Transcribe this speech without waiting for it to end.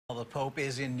Well, the Pope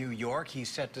is in New York. He's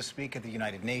set to speak at the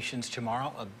United Nations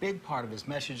tomorrow. A big part of his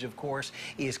message, of course,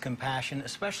 is compassion,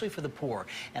 especially for the poor.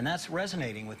 And that's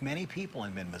resonating with many people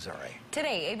in mid-Missouri.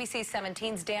 Today, ABC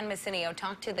 17's Dan Messineo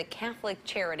talked to the Catholic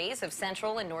Charities of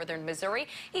Central and Northern Missouri.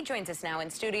 He joins us now in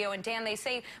studio. And Dan, they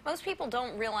say most people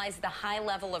don't realize the high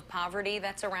level of poverty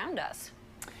that's around us.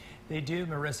 They do,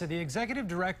 Marissa. The executive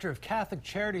director of Catholic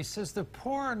Charities says the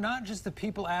poor are not just the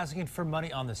people asking for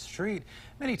money on the street.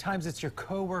 Many times it's your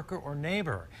coworker or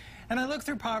neighbor. And I looked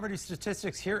through poverty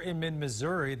statistics here in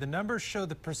mid-Missouri. The numbers show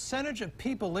the percentage of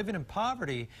people living in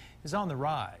poverty is on the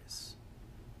rise.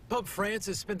 Pope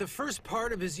Francis spent the first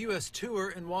part of his U.S.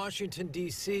 tour in Washington,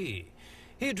 D.C.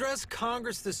 He addressed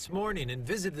Congress this morning and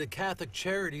visited the Catholic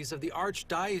Charities of the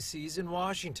Archdiocese in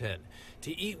Washington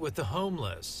to eat with the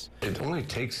homeless. It only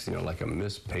takes, like a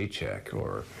missed paycheck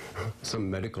or some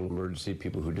medical emergency,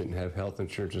 people who didn't have health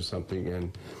insurance or something,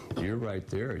 and you're right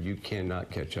there. You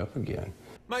cannot catch up again.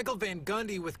 Michael Van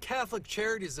Gundy with Catholic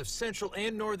Charities of Central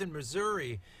and Northern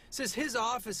Missouri says his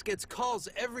office gets calls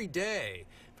every day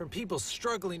from people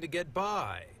struggling to get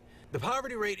by. The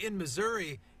poverty rate in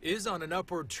Missouri is on an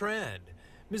upward trend.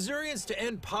 Missourians to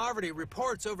End Poverty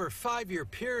reports over a 5-year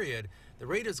period, the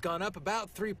rate has gone up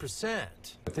about 3%.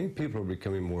 I think people are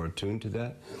becoming more attuned to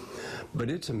that, but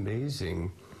it's amazing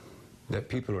that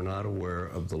people are not aware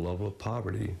of the level of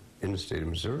poverty in the state of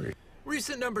Missouri.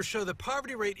 Recent numbers show the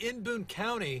poverty rate in Boone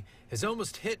County has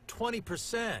almost hit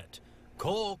 20%,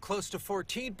 Cole close to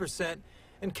 14%,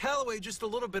 and Callaway just a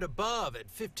little bit above at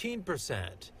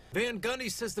 15%. Van Gundy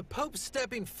says the Pope's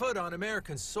stepping foot on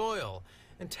American soil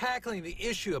and tackling the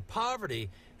issue of poverty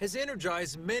has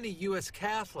energized many U.S.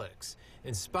 Catholics,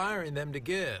 inspiring them to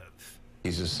give.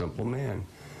 He's a simple man.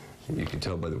 You can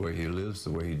tell by the way he lives,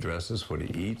 the way he dresses, what he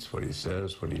eats, what he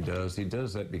says, what he does. He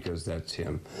does that because that's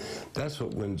him. That's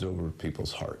what wins over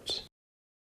people's hearts.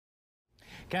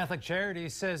 Catholic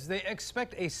Charities says they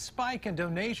expect a spike in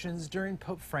donations during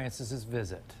Pope Francis's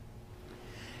visit.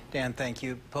 Dan, thank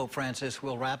you. Pope Francis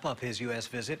will wrap up his U.S.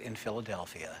 visit in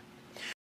Philadelphia.